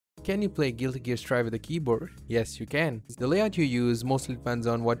Can you play Guilty Gear Strive with a keyboard? Yes, you can. The layout you use mostly depends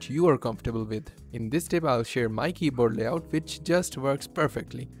on what you are comfortable with. In this tip, I'll share my keyboard layout, which just works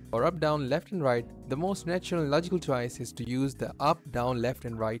perfectly. For up, down, left and right, the most natural and logical choice is to use the up, down, left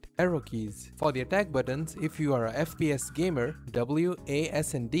and right arrow keys. For the attack buttons, if you are a FPS gamer, W, A,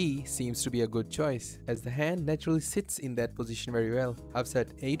 S and D seems to be a good choice, as the hand naturally sits in that position very well. I've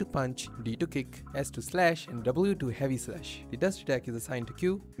set A to punch, D to kick, S to slash and W to heavy slash. The dust attack is assigned to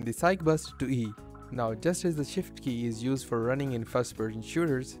Q and the psych bust to E. Now, just as the shift key is used for running in first-person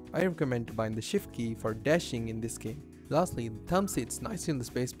shooters, I recommend to bind the shift key for dashing in this game. Lastly, the thumb sits nicely in the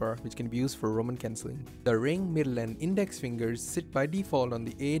spacebar, which can be used for Roman cancelling. The ring, middle and index fingers sit by default on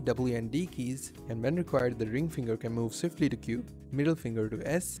the A, W and D keys, and when required the ring finger can move swiftly to Q, middle finger to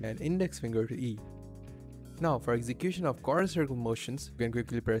S and index finger to E. Now for execution of quarter circle motions, you can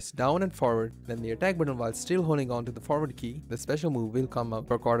quickly press down and forward, then the attack button while still holding on to the forward key. The special move will come up.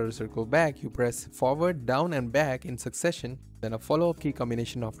 For quarter circle back, you press forward, down and back in succession, then a follow-up key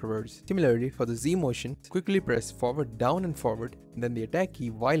combination afterwards. Similarly, for the Z motion, quickly press forward, down and forward, then the attack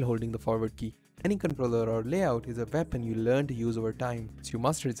key while holding the forward key. Any controller or layout is a weapon you learn to use over time. As you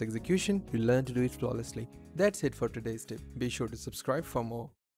master its execution, you learn to do it flawlessly. That's it for today's tip. Be sure to subscribe for more.